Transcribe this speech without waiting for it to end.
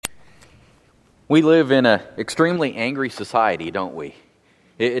We live in an extremely angry society, don't we?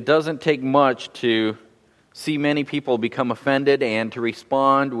 It doesn't take much to see many people become offended and to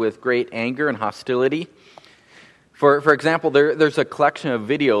respond with great anger and hostility. For example, there's a collection of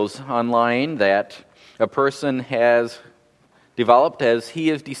videos online that a person has developed as he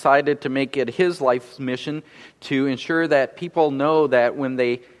has decided to make it his life's mission to ensure that people know that when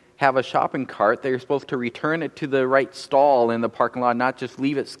they have a shopping cart, they're supposed to return it to the right stall in the parking lot, not just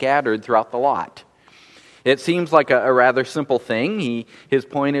leave it scattered throughout the lot. It seems like a rather simple thing. His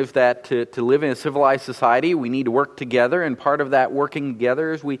point is that to live in a civilized society, we need to work together, and part of that working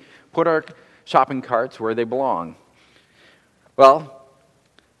together is we put our shopping carts where they belong. Well,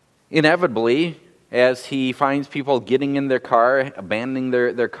 inevitably, as he finds people getting in their car, abandoning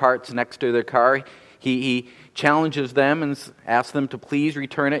their carts next to their car, he challenges them and asks them to please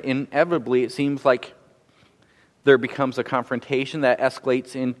return it. Inevitably, it seems like there becomes a confrontation that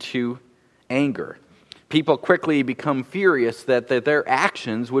escalates into anger. People quickly become furious that their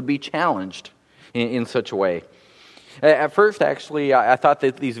actions would be challenged in such a way. At first, actually, I thought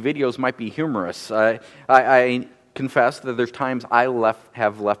that these videos might be humorous. I confess that there's times I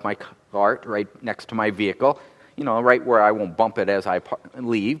have left my cart right next to my vehicle, right where I won't bump it as I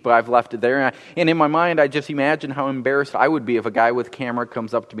leave, but I've left it there. And in my mind, I just imagine how embarrassed I would be if a guy with a camera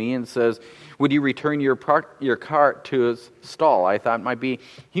comes up to me and says, "Would you return your cart to its stall?" I thought it might be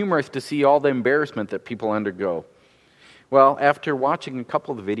humorous to see all the embarrassment that people undergo. Well, after watching a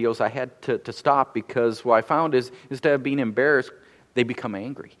couple of the videos, I had to stop, because what I found is instead of being embarrassed, they become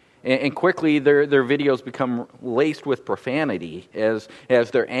angry. And quickly their videos become laced with profanity as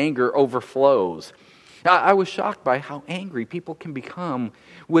their anger overflows. I was shocked by how angry people can become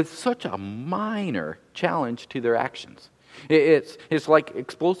with such a minor challenge to their actions. It's like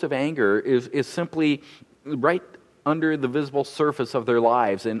explosive anger is simply right under the visible surface of their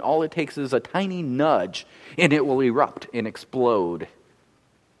lives, and all it takes is a tiny nudge, and it will erupt and explode.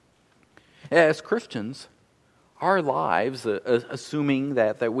 As Christians, our lives, assuming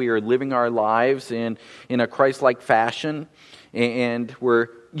that we are living our lives in a Christ-like fashion, and we're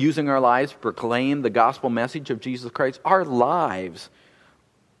using our lives to proclaim the gospel message of Jesus Christ, our lives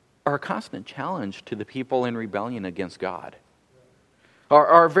are a constant challenge to the people in rebellion against God.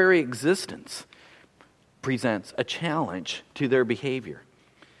 Our very existence presents a challenge to their behavior.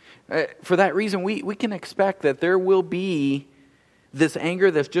 For that reason, we can expect that there will be this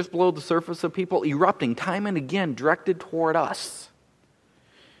anger that's just below the surface of people erupting time and again directed toward us.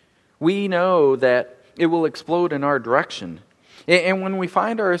 We know that it will explode in our direction. And when we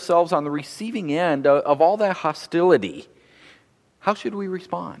find ourselves on the receiving end of all that hostility, how should we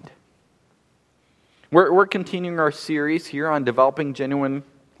respond? We're continuing our series here on developing genuine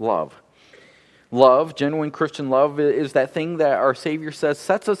love. Love, genuine Christian love, is that thing that our Savior says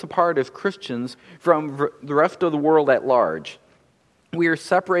sets us apart as Christians from the rest of the world at large. We are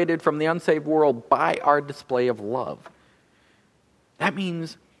separated from the unsaved world by our display of love. That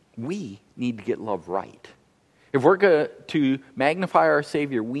means we need to get love right. If we're going to magnify our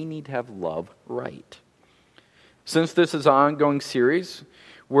Savior, we need to have love right. Since this is an ongoing series,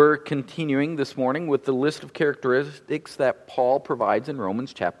 we're continuing this morning with the list of characteristics that Paul provides in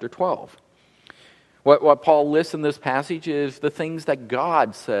Romans chapter 12. What Paul lists in this passage is the things that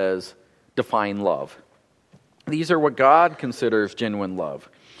God says define love. These are what God considers genuine love.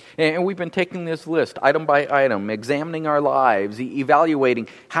 And we've been taking this list item by item, examining our lives, evaluating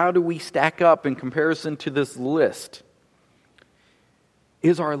how do we stack up in comparison to this list.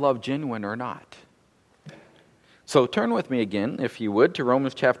 Is our love genuine or not? So turn with me again, if you would, to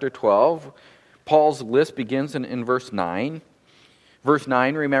Romans chapter 12. Paul's list begins in verse 9. Verse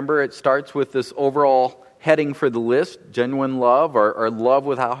 9, remember, it starts with this overall heading for the list, genuine love, or love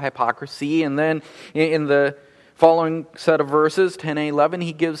without hypocrisy. And then in the following set of verses, 10 and 11,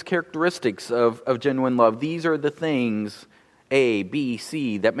 he gives characteristics of genuine love. These are the things, A, B,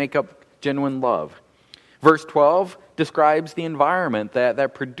 C, that make up genuine love. Verse 12 describes the environment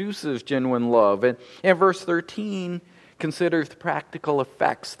that produces genuine love. And verse 13 considers the practical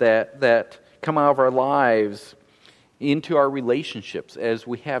effects that come out of our lives into our relationships as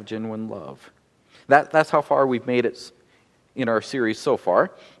we have genuine love. That's how far we've made it in our series so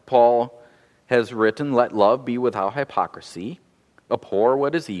far. Paul has written, "Let love be without hypocrisy, abhor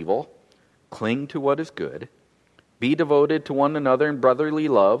what is evil, cling to what is good, be devoted to one another in brotherly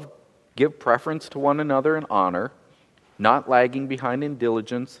love, give preference to one another in honor, not lagging behind in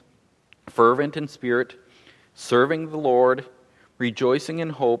diligence, fervent in spirit, serving the Lord, rejoicing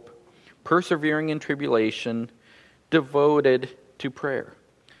in hope, persevering in tribulation, devoted to prayer,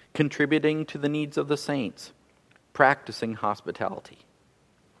 contributing to the needs of the saints, practicing hospitality."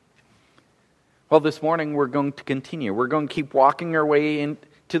 Well, this morning we're going to continue. We're going to keep walking our way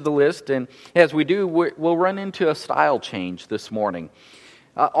into the list, and as we do, we'll run into a style change this morning.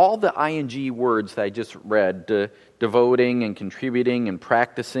 All the ing words that I just read, devoting and contributing and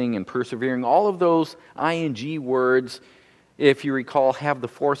practicing and persevering, all of those ing words, if you recall, have the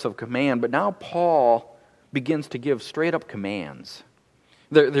force of command. But now Paul begins to give straight-up commands.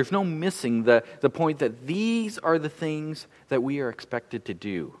 There's no missing the point that these are the things that we are expected to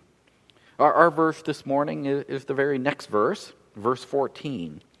do. Our verse this morning is the very next verse, verse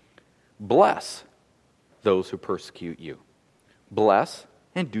 14. Bless those who persecute you. Bless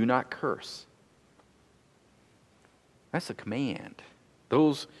and do not curse. That's a command.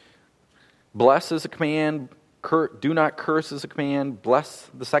 Those bless is a command, do not curse is a command, bless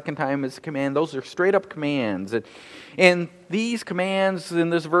the second time is a command. Those are straight up commands. And these commands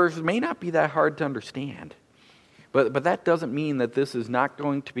in this verse may not be that hard to understand. But that doesn't mean that this is not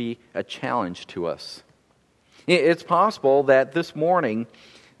going to be a challenge to us. It's possible that this morning,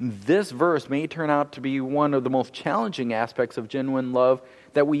 this verse may turn out to be one of the most challenging aspects of genuine love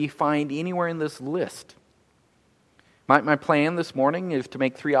that we find anywhere in this list. My plan this morning is to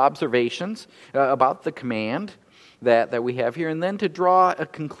make 3 observations about the command that we have here, and then to draw a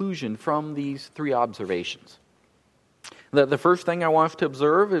conclusion from these 3 observations. The first thing I want us to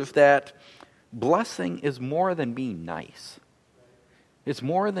observe is that blessing is more than being nice. It's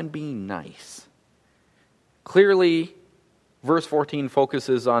more than being nice. Clearly, verse 14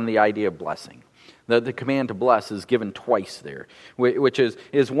 focuses on the idea of blessing. The command to bless is given twice there, which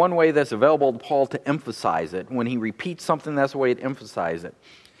is one way that's available to Paul to emphasize it. When he repeats something, that's a way to emphasize it.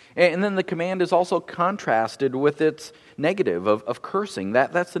 And then the command is also contrasted with its negative of cursing.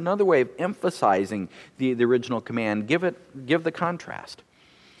 That's another way of emphasizing the original command. Give the contrast.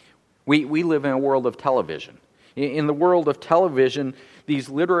 We live in a world of television. In the world of television, these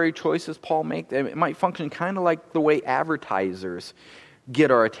literary choices Paul makes, it might function kind of like the way advertisers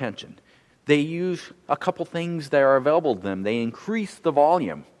get our attention. They use a couple things that are available to them. They increase the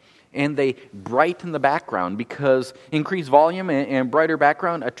volume and they brighten the background, because increased volume and brighter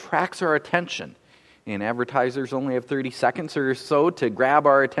background attracts our attention. And advertisers only have 30 seconds or so to grab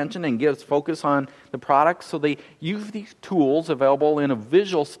our attention and give us focus on the product. So they use these tools available in a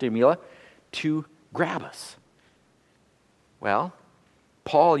visual stimuli to grab us. Well,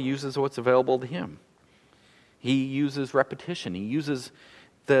 Paul uses what's available to him. He uses repetition. He uses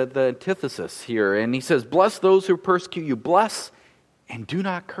the antithesis here. And he says, bless those who persecute you. Bless and do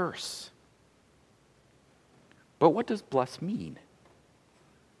not curse. But what does bless mean?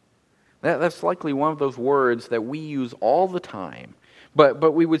 That's likely one of those words that we use all the time.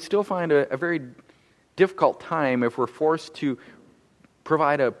 But we would still find a very difficult time if we're forced to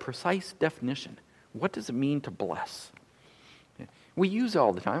provide a precise definition. What does it mean to bless? We use it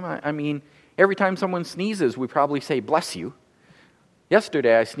all the time. I mean, every time someone sneezes, we probably say, bless you.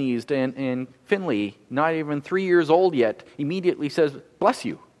 Yesterday I sneezed, and Finley, not even 3 years old yet, immediately says, bless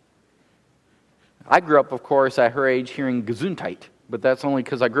you. I grew up, of course, at her age hearing Gesundheit, but that's only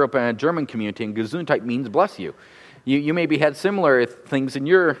because I grew up in a German community, and Gesundheit means bless you. You maybe had similar things in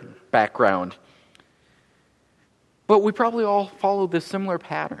your background. But we probably all follow this similar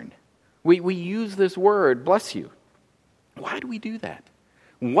pattern. We use this word, bless you. Why do we do that?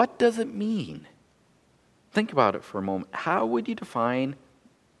 What does it mean? Think about it for a moment. How would you define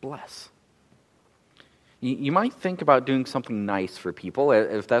bless? You might think about doing something nice for people,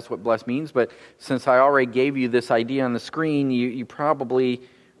 if that's what bless means, but since I already gave you this idea on the screen, you probably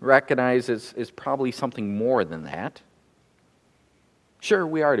recognize it's probably something more than that. Sure,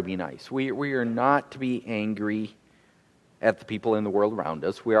 we are to be nice. We are not to be angry at the people in the world around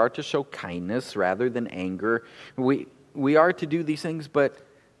us. We are to show kindness rather than anger. We are to do these things, but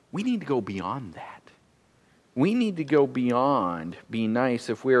we need to go beyond that. We need to go beyond being nice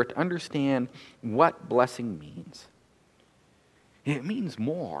if we are to understand what blessing means. It means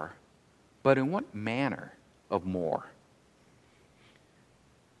more, but in what manner of more?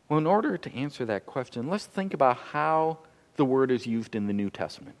 Well, in order to answer that question, let's think about how the word is used in the New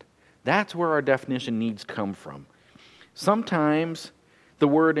Testament. That's where our definition needs to come from. Sometimes the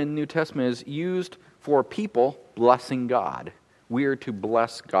word in the New Testament is used for people blessing God. We are to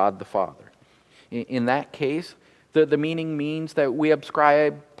bless God the Father. In that case, the meaning means that we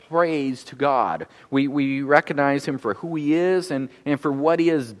ascribe praise to God. We recognize Him for who He is and for what He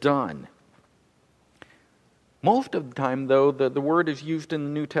has done. Most of the time, though, the word is used in the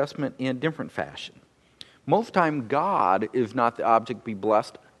New Testament in a different fashion. Most of the time, God is not the object to be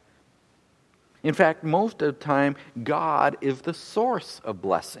blessed. In fact, most of the time, God is the source of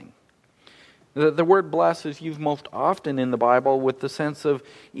blessing. The word bless is used most often in the Bible with the sense of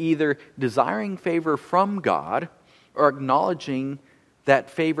either desiring favor from God or acknowledging that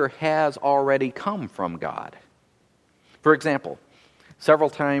favor has already come from God. For example, several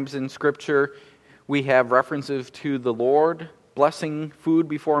times in Scripture we have references to the Lord blessing food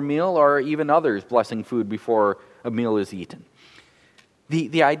before a meal, or even others blessing food before a meal is eaten.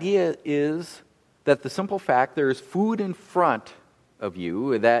 The idea is that the simple fact there is food in front of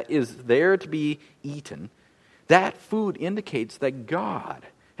you that is there to be eaten, that food indicates that God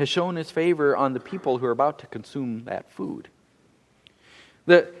has shown His favor on the people who are about to consume that food.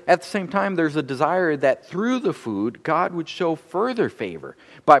 At the same time, there's a desire that through the food, God would show further favor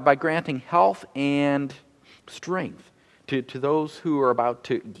by granting health and strength to those who are about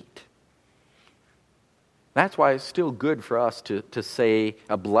to eat. That's why it's still good for us to say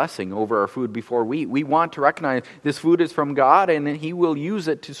a blessing over our food before we eat. We want to recognize this food is from God and He will use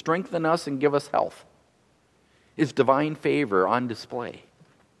it to strengthen us and give us health. It's divine favor on display.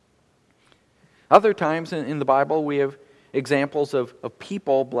 Other times in the Bible we have examples of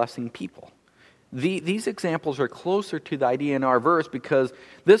people blessing people. These examples are closer to the idea in our verse because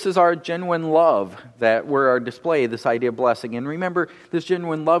this is our genuine love that we're display, this idea of blessing. And remember, this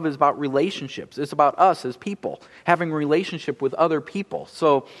genuine love is about relationships. It's about us as people, having a relationship with other people.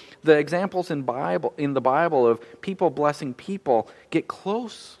 So the examples in the Bible of people blessing people get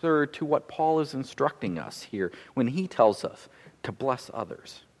closer to what Paul is instructing us here when he tells us to bless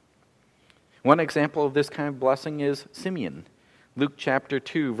others. One example of this kind of blessing is Simeon. Luke chapter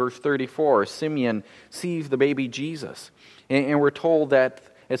 2, verse 34, Simeon sees the baby Jesus. And we're told that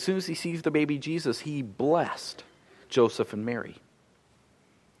as soon as he sees the baby Jesus, he blessed Joseph and Mary.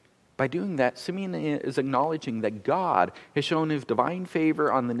 By doing that, Simeon is acknowledging that God has shown His divine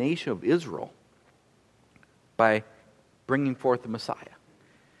favor on the nation of Israel by bringing forth the Messiah.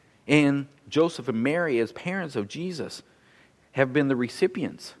 And Joseph and Mary, as parents of Jesus, have been the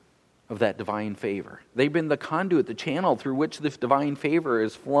recipients of that divine favor. They've been the conduit, the channel through which this divine favor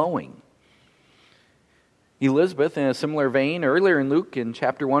is flowing. Elizabeth, in a similar vein, earlier in Luke, in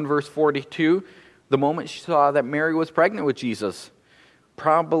chapter 1, verse 42, the moment she saw that Mary was pregnant with Jesus,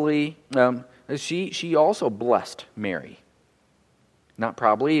 probably, she also blessed Mary. Not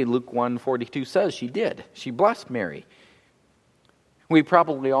probably, Luke 1:42 says she did. She blessed Mary. We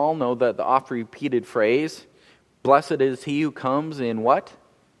probably all know that the oft-repeated phrase, blessed is he who comes in what?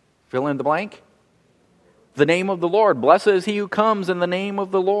 Fill in the blank. The name of the Lord. Blessed is he who comes in the name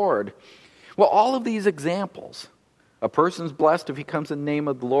of the Lord. Well, all of these examples, a person's blessed if he comes in the name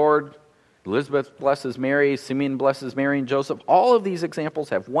of the Lord, Elizabeth blesses Mary, Simeon blesses Mary and Joseph. All of these examples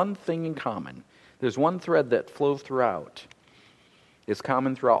have one thing in common. There's one thread that flows throughout. It's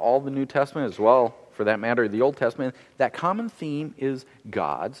common throughout all the New Testament as well, for that matter, the Old Testament. That common theme is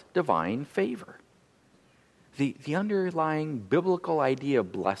God's divine favor. The underlying biblical idea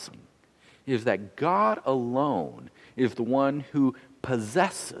of blessing is that God alone is the one who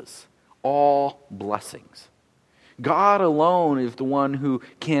possesses all blessings. God alone is the one who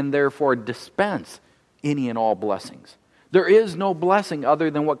can therefore dispense any and all blessings. There is no blessing other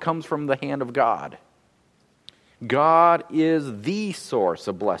than what comes from the hand of God. God is the source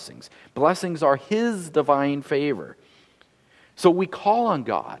of blessings. Blessings are His divine favor. So we call on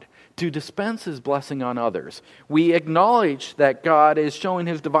God to dispense His blessing on others. We acknowledge that God is showing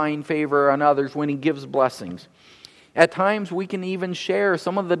His divine favor on others when He gives blessings. At times we can even share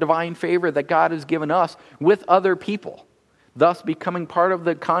some of the divine favor that God has given us with other people, thus becoming part of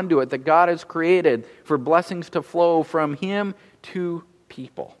the conduit that God has created for blessings to flow from Him to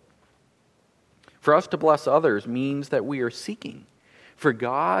people. For us to bless others means that we are seeking for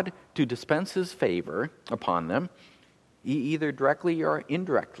God to dispense His favor upon them, either directly or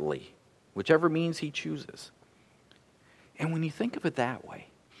indirectly, whichever means He chooses. And when you think of it that way,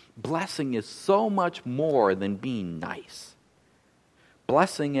 blessing is so much more than being nice.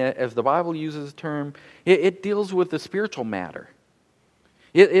 Blessing, as the Bible uses the term, it deals with the spiritual matter.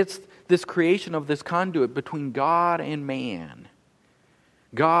 It's this creation of this conduit between God and man.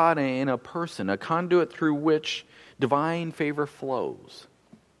 God and a person, a conduit through which divine favor flows.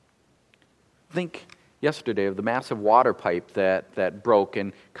 Think yesterday of the massive water pipe that broke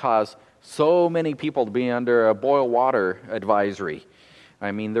and caused so many people to be under a boil water advisory.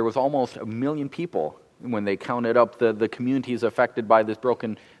 I mean, there was almost 1 million people when they counted up the communities affected by this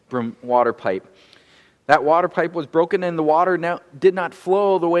broken water pipe. That water pipe was broken and the water now did not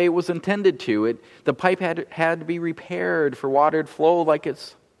flow the way it was intended to. The pipe had to be repaired for water to flow like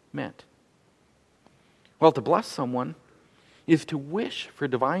it's meant. Well, to bless someone is to wish for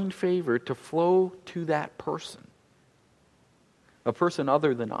divine favor to flow to that person. A person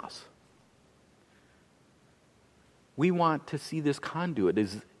other than us. we want to see this conduit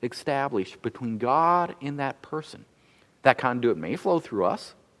is established between God and that person. That conduit may flow through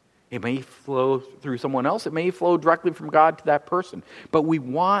us. It may flow through someone else. It may flow directly from God to that person. But we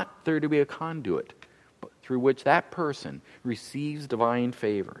want there to be a conduit through which that person receives divine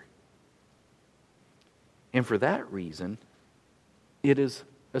favor. And for that reason, it is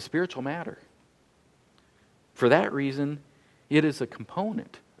a spiritual matter. For that reason, it is a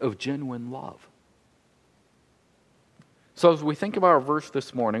component of genuine love. So as we think about our verse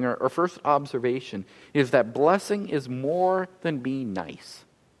this morning, our first observation is that blessing is more than being nice.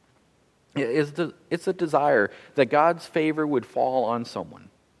 It's a desire that God's favor would fall on someone.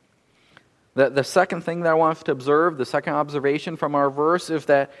 The second thing that I want us to observe, the second observation from our verse, is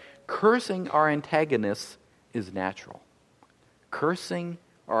that cursing our antagonists is natural. Cursing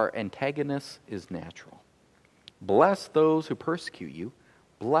our antagonists is natural. Bless those who persecute you.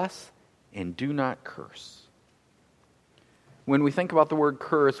 Bless and do not curse. When we think about the word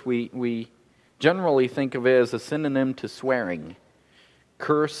curse, we generally think of it as a synonym to swearing.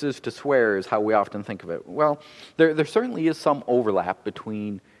 Curse is to swear is how we often think of it. Well, there certainly is some overlap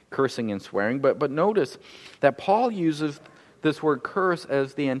between cursing and swearing, but notice that Paul uses this word curse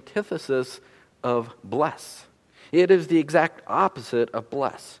as the antithesis of bless. It is the exact opposite of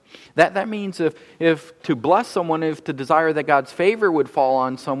bless. That means if to bless someone is to desire that God's favor would fall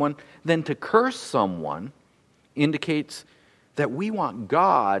on someone, then to curse someone indicates that we want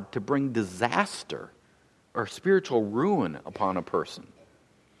God to bring disaster or spiritual ruin upon a person.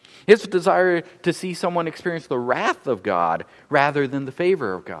 It's a desire to see someone experience the wrath of God rather than the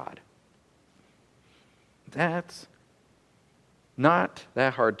favor of God. That's not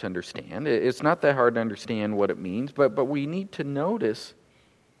that hard to understand. It's not that hard to understand what it means, but we need to notice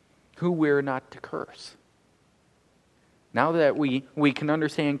who we're not to curse. Now that we can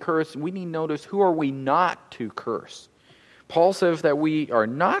understand curse, we need to notice who are we not to curse. Paul says that we are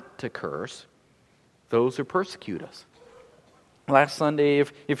not to curse those who persecute us. Last Sunday,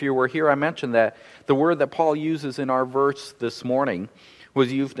 if you were here, I mentioned that the word that Paul uses in our verse this morning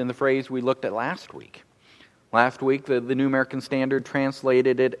was used in the phrase we looked at last week. Last week, the New American Standard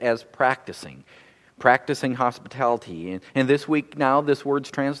translated it as practicing hospitality. And this week now, this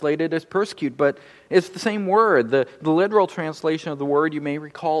word's translated as persecute, but it's the same word. The literal translation of the word, you may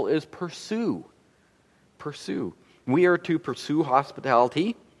recall, is pursue. Pursue. We are to pursue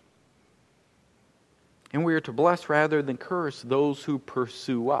hospitality, and we are to bless rather than curse those who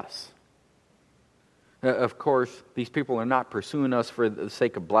pursue us. Of course, these people are not pursuing us for the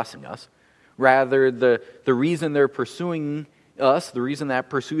sake of blessing us. Rather, the reason they're pursuing us, the reason that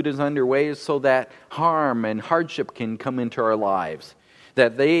pursuit is underway is so that harm and hardship can come into our lives,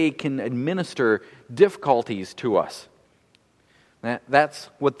 that they can administer difficulties to us.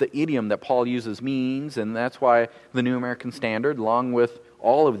 That's what the idiom that Paul uses means, and that's why the New American Standard, along with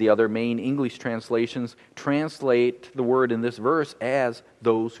all of the other main English translations, translate the word in this verse as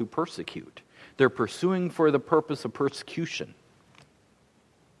those who persecute. They're pursuing for the purpose of persecution.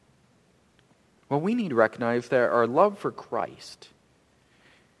 Well, we need to recognize that our love for Christ,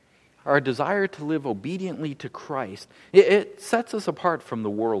 our desire to live obediently to Christ, it sets us apart from the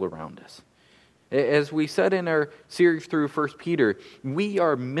world around us. As we said in our series through 1 Peter, we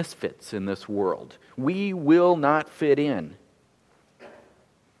are misfits in this world. We will not fit in.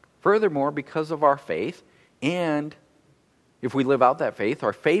 Furthermore, because of our faith, and if we live out that faith,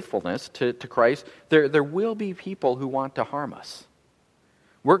 our faithfulness to Christ, there will be people who want to harm us.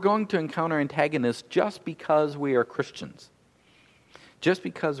 We're going to encounter antagonists just because we are Christians. Just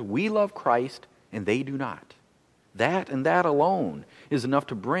because we love Christ and they do not. That and that alone is enough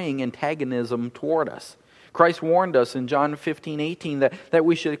to bring antagonism toward us. Christ warned us in John 15:18 that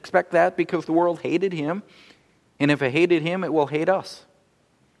we should expect that because the world hated him, and if it hated him, it will hate us.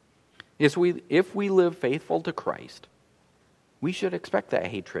 If we live faithful to Christ, we should expect that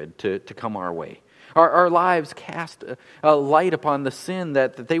hatred to come our way. Our lives cast a light upon the sin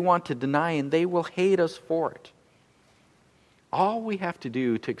that they want to deny, and they will hate us for it. All we have to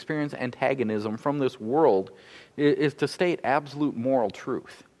do to experience antagonism from this world is to state absolute moral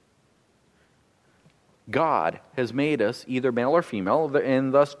truth. God has made us either male or female,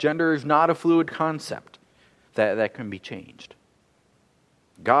 and thus gender is not a fluid concept that can be changed.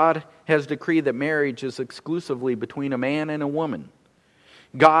 God has decreed that marriage is exclusively between a man and a woman.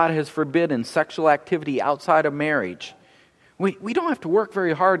 God has forbidden sexual activity outside of marriage. We don't have to work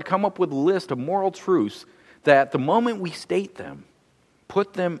very hard to come up with a list of moral truths that the moment we state them,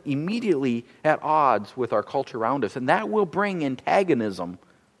 put them immediately at odds with our culture around us, and that will bring antagonism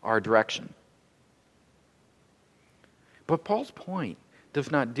our direction. But Paul's point does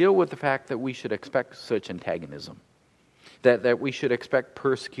not deal with the fact that we should expect such antagonism. that we should expect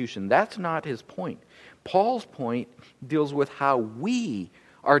persecution. That's not his point. Paul's point deals with how we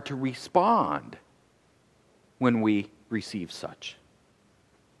are to respond when we receive such.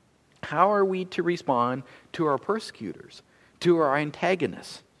 How are we to respond to our persecutors, to our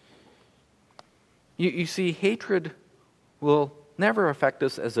antagonists? You see, hatred will never affect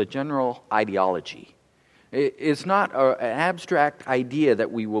us as a general ideology. It's not an abstract idea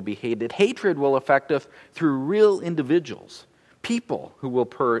that we will be hated. Hatred will affect us through real individuals, people who will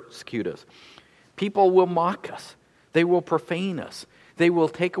persecute us. People will mock us. They will profane us. They will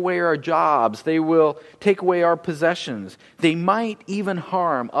take away our jobs. They will take away our possessions. They might even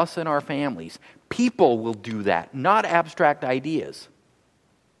harm us and our families. People will do that, not abstract ideas.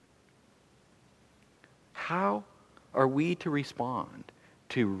 How are we to respond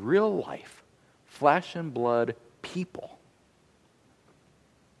to real life, flesh and blood people?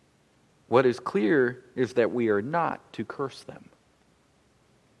 What is clear is that we are not to curse them.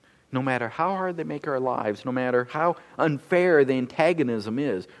 No matter how hard they make our lives, no matter how unfair the antagonism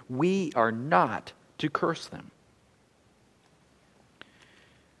is, we are not to curse them.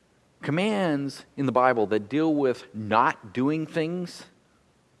 Commands in the Bible that deal with not doing things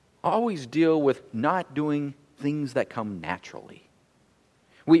always deal with not doing things that come naturally.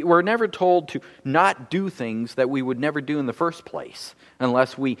 We're never told to not do things that we would never do in the first place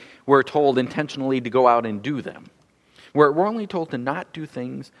unless we were told intentionally to go out and do them. We're only told to not do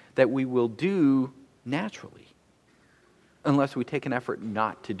things that we will do naturally unless we take an effort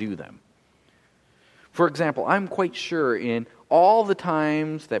not to do them. For example, I'm quite sure in all the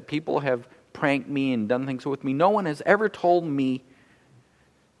times that people have pranked me and done things with me, no one has ever told me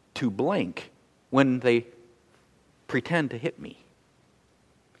to blink when they pretend to hit me.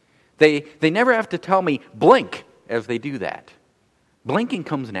 They never have to tell me, blink, as they do that. Blinking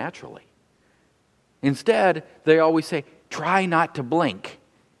comes naturally. Instead, they always say, try not to blink,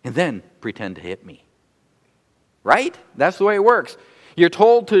 and then pretend to hit me. Right? That's the way it works. You're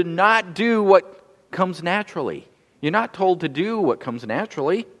told to not do what comes naturally. You're not told to do what comes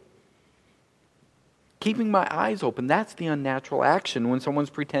naturally. Keeping my eyes open, that's the unnatural action when someone's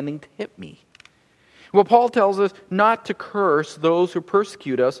pretending to hit me. Well, Paul tells us not to curse those who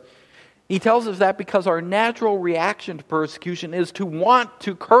persecute us. He tells us that because our natural reaction to persecution is to want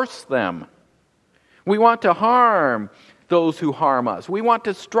to curse them. We want to harm those who harm us. We want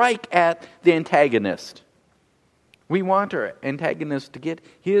to strike at the antagonist. We want our antagonist to get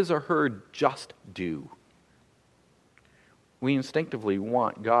his or her just due. We instinctively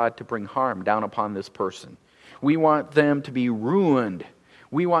want God to bring harm down upon this person. We want them to be ruined.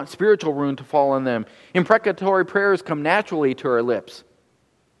 We want spiritual ruin to fall on them. Imprecatory prayers come naturally to our lips.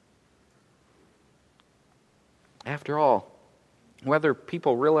 After all, whether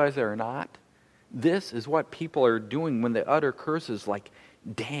people realize it or not, this is what people are doing when they utter curses like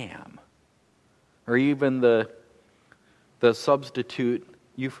damn, or even the substitute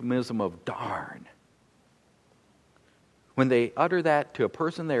euphemism of darn. When they utter that to a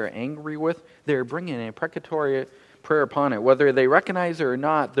person they are angry with, they're bringing an imprecatory prayer upon it. Whether they recognize it or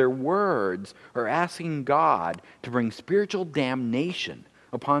not, their words are asking God to bring spiritual damnation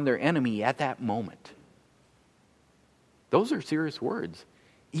upon their enemy at that moment. Those are serious words.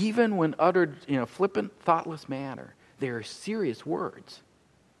 Even when uttered in a flippant, thoughtless manner, they are serious words.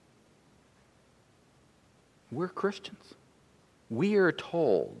 We're Christians. We are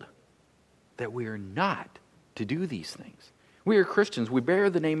told that we are not to do these things. We are Christians. We bear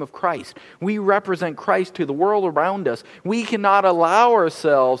the name of Christ. We represent Christ to the world around us. We cannot allow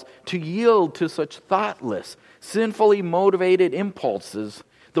ourselves to yield to such thoughtless, sinfully motivated impulses,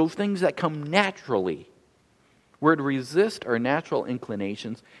 those things that come naturally. We're to resist our natural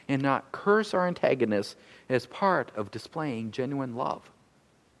inclinations and not curse our antagonists as part of displaying genuine love.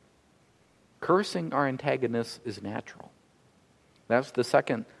 Cursing our antagonists is natural. That's the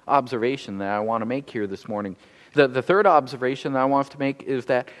second observation that I want to make here this morning. The third observation that I want to make is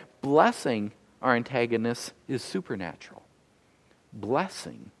that blessing our antagonists is supernatural.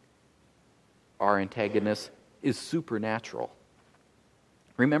 Blessing our antagonists is supernatural.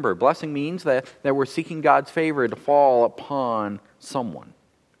 Remember, blessing means that we're seeking God's favor to fall upon someone.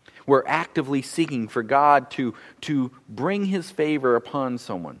 We're actively seeking for God to bring His favor upon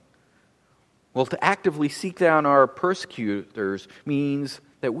someone. Well, to actively seek down our persecutors means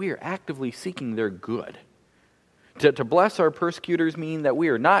that we are actively seeking their good. To bless our persecutors means that we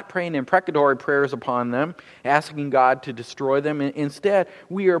are not praying imprecatory prayers upon them, asking God to destroy them. Instead,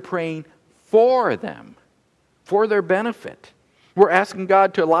 we are praying for them, for their benefit. We're asking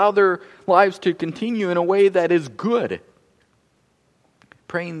God to allow their lives to continue in a way that is good.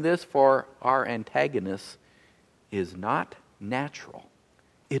 Praying this for our antagonists is not natural.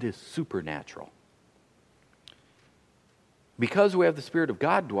 It is supernatural. Because we have the Spirit of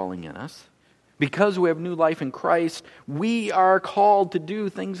God dwelling in us, because we have new life in Christ, we are called to do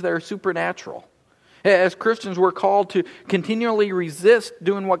things that are supernatural. As Christians, we're called to continually resist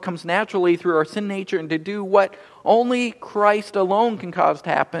doing what comes naturally through our sin nature and to do what only Christ alone can cause to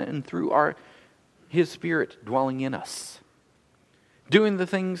happen through His Spirit dwelling in us. Doing the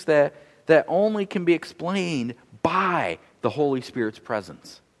things that only can be explained by the Holy Spirit's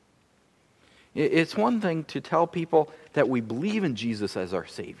presence. It's one thing to tell people that we believe in Jesus as our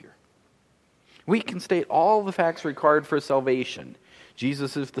Savior. We can state all the facts required for salvation.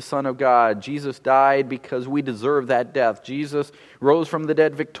 Jesus is the Son of God. Jesus died because we deserve that death. Jesus rose from the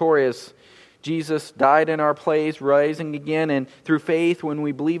dead victorious. Jesus died in our place, rising again, and through faith, when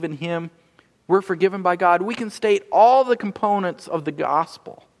we believe in Him, we're forgiven by God. We can state all the components of the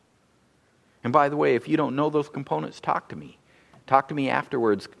gospel. And by the way, if you don't know those components, talk to me. Talk to me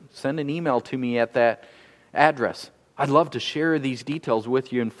afterwards. Send an email to me at that address. I'd love to share these details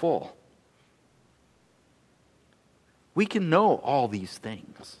with you in full. We can know all these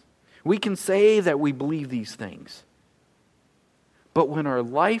things. We can say that we believe these things. But when our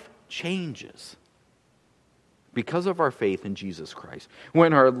life changes because of our faith in Jesus Christ,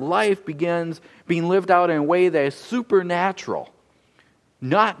 when our life begins being lived out in a way that is supernatural,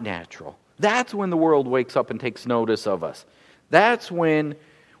 not natural, that's when the world wakes up and takes notice of us. That's when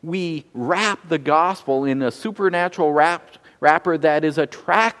we wrap the gospel in a supernatural wrapper that is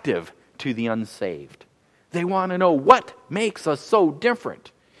attractive to the unsaved. They want to know what makes us so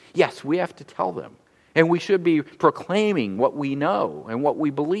different. Yes, we have to tell them. And we should be proclaiming what we know and what we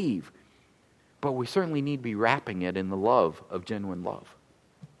believe. But we certainly need to be wrapping it in the love of genuine love.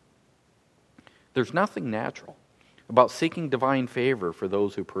 There's nothing natural about seeking divine favor for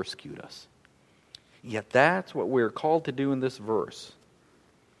those who persecute us. Yet that's what we're called to do in this verse.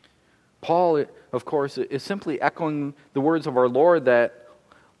 Paul, of course, is simply echoing the words of our Lord that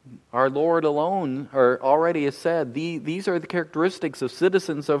our Lord alone already has said, these are the characteristics of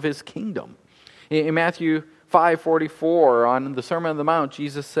citizens of His kingdom. In Matthew 5:44, on the Sermon on the Mount,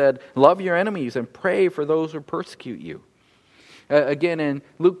 Jesus said, love your enemies and pray for those who persecute you. Again, in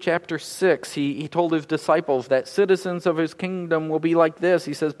Luke chapter 6, he told His disciples that citizens of His kingdom will be like this.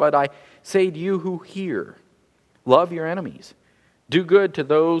 He says, but I say to you who hear, love your enemies. Do good to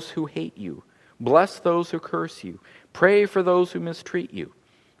those who hate you. Bless those who curse you. Pray for those who mistreat you.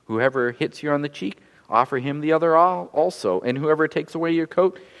 Whoever hits you on the cheek, offer him the other also. And whoever takes away your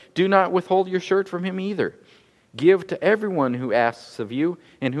coat, do not withhold your shirt from him either. Give to everyone who asks of you,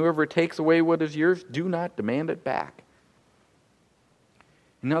 and whoever takes away what is yours, do not demand it back.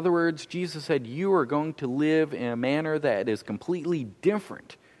 In other words, Jesus said, you are going to live in a manner that is completely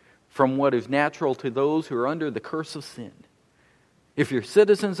different from what is natural to those who are under the curse of sin. If you're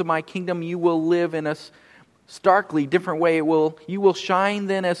citizens of my kingdom, you will live in a starkly different way. You will shine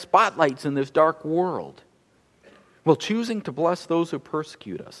then as spotlights in this dark world. Well, choosing to bless those who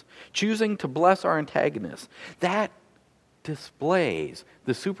persecute us, choosing to bless our antagonists, that displays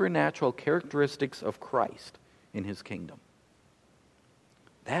the supernatural characteristics of Christ in His kingdom.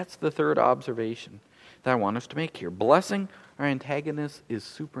 That's the third observation that I want us to make here. Blessing our antagonists is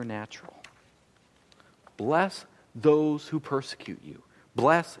supernatural. Bless those who persecute you.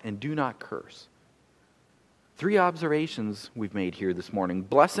 Bless and do not curse. 3 observations we've made here this morning.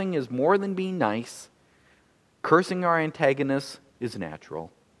 Blessing is more than being nice. Cursing our antagonists is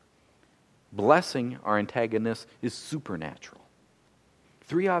natural. Blessing our antagonists is supernatural.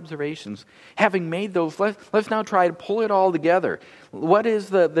 3 observations. Having made those, let's now try to pull it all together. What is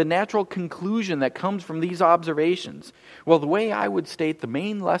the natural conclusion that comes from these observations? Well, the way I would state the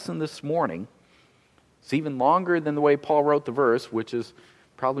main lesson this morning, it's even longer than the way Paul wrote the verse, which is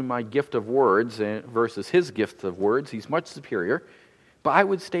probably my gift of words versus his gift of words. He's much superior. But I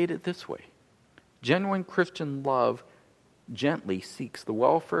would state it this way. Genuine Christian love gently seeks the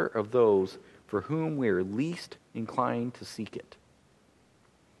welfare of those for whom we are least inclined to seek it.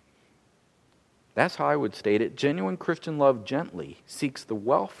 That's how I would state it. Genuine Christian love gently seeks the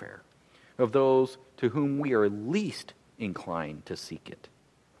welfare of those to whom we are least inclined to seek it.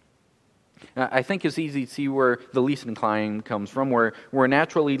 I think it's easy to see where the least inclined comes from. We're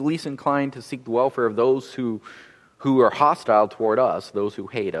naturally least inclined to seek the welfare of those who are hostile toward us, those who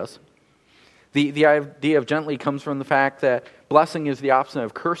hate us. The idea of gently comes from the fact that blessing is the opposite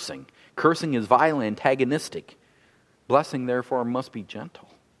of cursing. Cursing is violent, antagonistic. Blessing, therefore, must be gentle.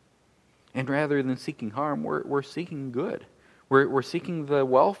 And rather than seeking harm, we're seeking good. We're seeking the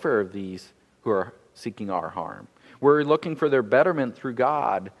welfare of these who are seeking our harm. We're looking for their betterment through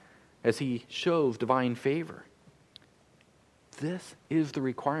God as He shows divine favor. this is the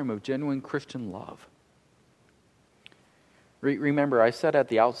requirement of genuine Christian love. Remember, I said at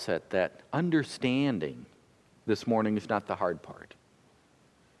the outset that understanding this morning is not the hard part.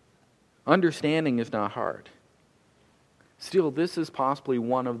 Understanding is not hard. Still, this is possibly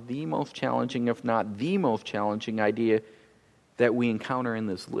one of the most challenging, if not the most challenging idea that we encounter in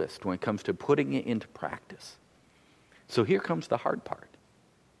this list when it comes to putting it into practice. So here comes the hard part.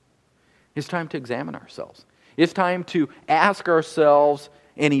 It's time to examine ourselves. It's time to ask ourselves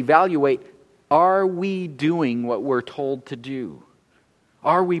and evaluate, are we doing what we're told to do?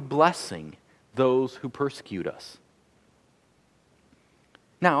 Are we blessing those who persecute us?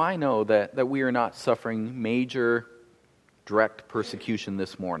 Now, I know that we are not suffering major direct persecution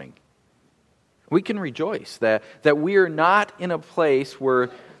this morning. We can rejoice that we are not in a place where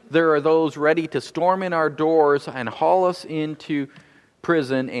there are those ready to storm in our doors and haul us into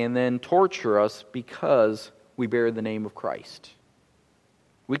prison and then torture us because we bear the name of Christ.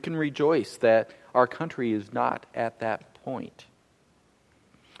 We can rejoice that our country is not at that point.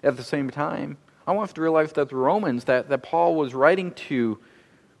 At the same time, I want us to realize that the Romans that Paul was writing to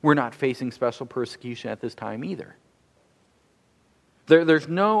were not facing special persecution at this time either. There's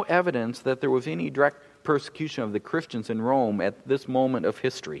no evidence that there was any direct persecution of the Christians in Rome at this moment of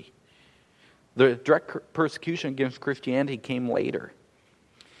history. The direct persecution against Christianity came later.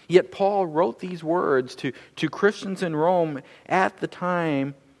 Yet Paul wrote these words to Christians in Rome at the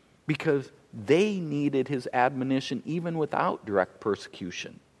time because they needed his admonition even without direct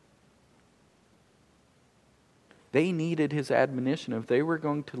persecution. They needed his admonition if they were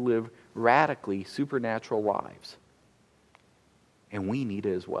going to live radically supernatural lives. And we need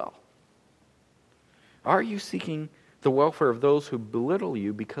it as well. Are you seeking the welfare of those who belittle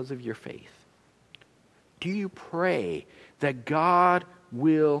you because of your faith? Do you pray that God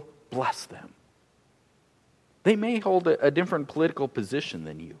will bless them? They may hold a different political position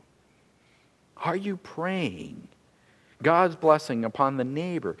than you. Are you praying God's blessing upon the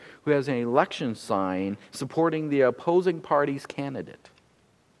neighbor who has an election sign supporting the opposing party's candidate?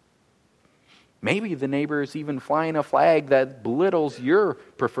 Maybe the neighbor is even flying a flag that belittles your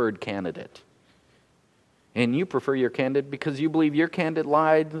preferred candidate. And you prefer your candidate because you believe your candidate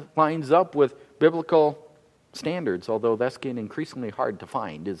lines up with biblical standards, although that's getting increasingly hard to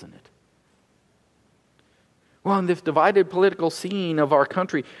find, isn't it? Well, in this divided political scene of our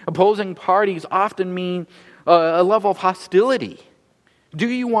country, opposing parties often mean a level of hostility. Do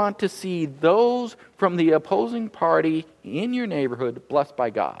you want to see those from the opposing party in your neighborhood blessed by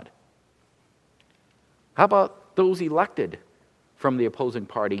God? How about those elected from the opposing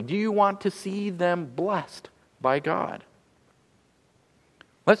party? Do you want to see them blessed by God?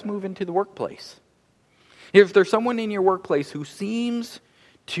 Let's move into the workplace. If there's someone in your workplace who seems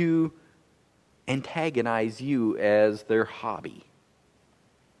to antagonize you as their hobby,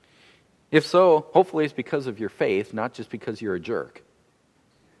 if so, hopefully it's because of your faith, not just because you're a jerk.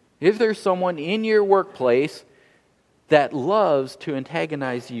 If there's someone in your workplace that loves to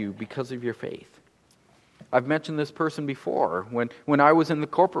antagonize you because of your faith, I've mentioned this person before. When I was in the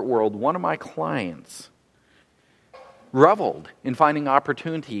corporate world, one of my clients reveled in finding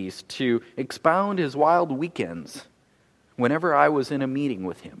opportunities to expound his wild weekends whenever I was in a meeting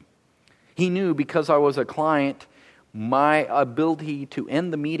with him. He knew because I was a client, my ability to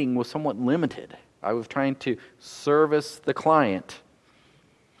end the meeting was somewhat limited. I was trying to service the client.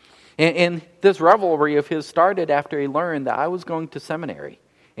 And this revelry of his started after he learned that I was going to seminary.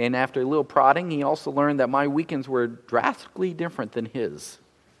 And after a little prodding, he also learned that my weekends were drastically different than his.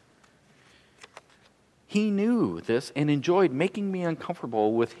 He knew this and enjoyed making me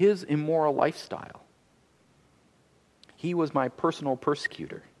uncomfortable with his immoral lifestyle. He was my personal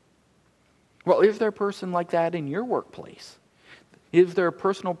persecutor. Well, is there a person like that in your workplace? Is there a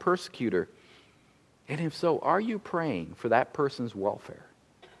personal persecutor? And if so, are you praying for that person's welfare?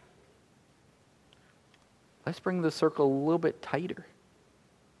 Let's bring the circle a little bit tighter.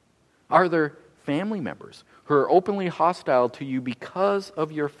 Are there family members who are openly hostile to you because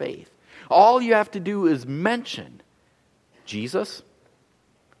of your faith? All you have to do is mention Jesus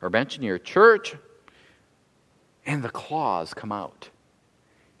or mention your church, and the claws come out.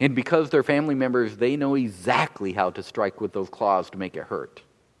 And because they're family members, they know exactly how to strike with those claws to make it hurt.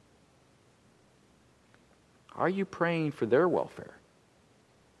 Are you praying for their welfare?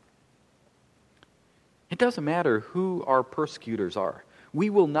 It doesn't matter who our persecutors are. We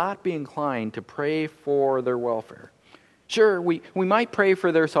will not be inclined to pray for their welfare. Sure, we might pray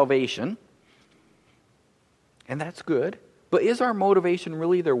for their salvation, and that's good. But is our motivation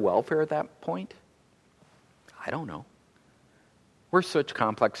really their welfare at that point? I don't know. We're such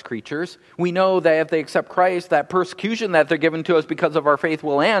complex creatures. We know that if they accept Christ, that persecution that they're given to us because of our faith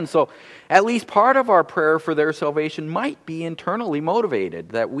will end. So at least part of our prayer for their salvation might be internally motivated,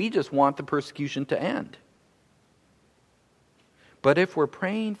 that we just want the persecution to end. But if we're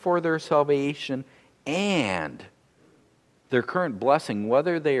praying for their salvation and their current blessing,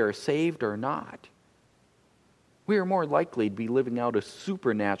 whether they are saved or not, we are more likely to be living out a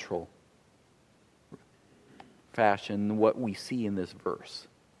supernatural fashion than what we see in this verse.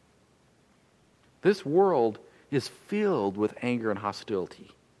 This world is filled with anger and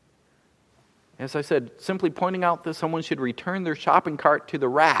hostility. As I said, simply pointing out that someone should return their shopping cart to the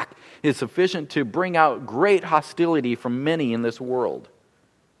rack is sufficient to bring out great hostility from many in this world.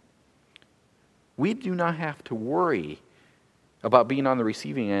 We do not have to worry about being on the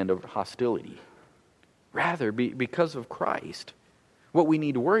receiving end of hostility. Rather, because of Christ, what we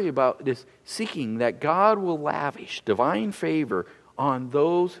need to worry about is seeking that God will lavish divine favor on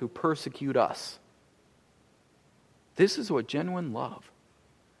those who persecute us. This is what genuine love,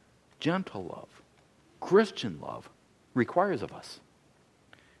 gentle love, Christian love requires of us.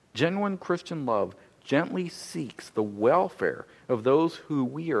 Genuine Christian love gently seeks the welfare of those who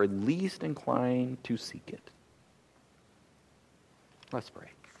we are least inclined to seek it. Let's pray.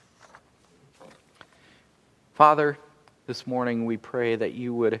 Father, this morning we pray that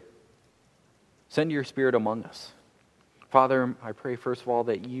you would send your Spirit among us. Father, I pray first of all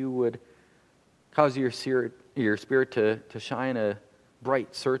that you would cause your Spirit to shine a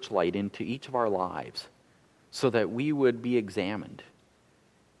bright searchlight into each of our lives so that we would be examined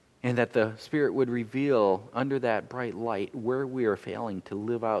and that the Spirit would reveal under that bright light where we are failing to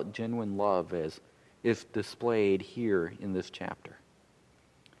live out genuine love as is displayed here in this chapter.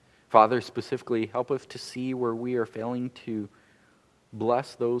 Father, specifically, help us to see where we are failing to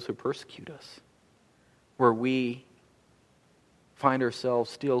bless those who persecute us, where we find ourselves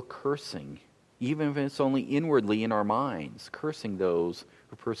still cursing, even if it's only inwardly in our minds, cursing those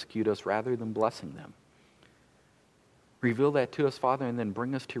who persecute us rather than blessing them. Reveal that to us, Father, and then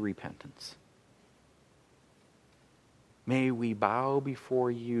bring us to repentance. May we bow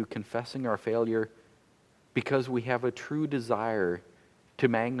before you, confessing our failure, because we have a true desire to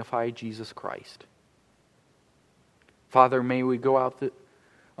magnify Jesus Christ. Father, may we go out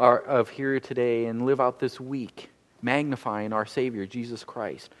of here today and live out this week magnifying our Savior, Jesus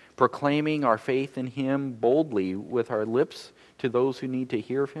Christ, proclaiming our faith in Him boldly with our lips to those who need to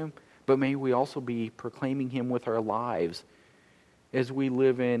hear of Him, but may we also be proclaiming Him with our lives as we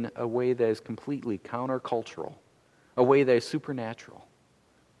live in a way that is completely countercultural, a way that is supernatural,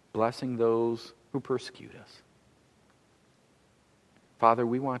 blessing those who persecute us. Father,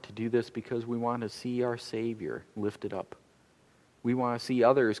 we want to do this because we want to see our Savior lifted up. We want to see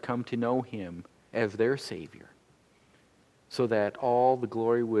others come to know Him as their Savior, so that all the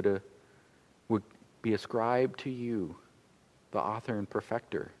glory would be ascribed to you, the author and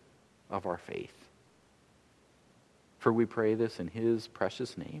perfecter of our faith. For we pray this in His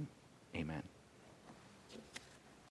precious name. Amen.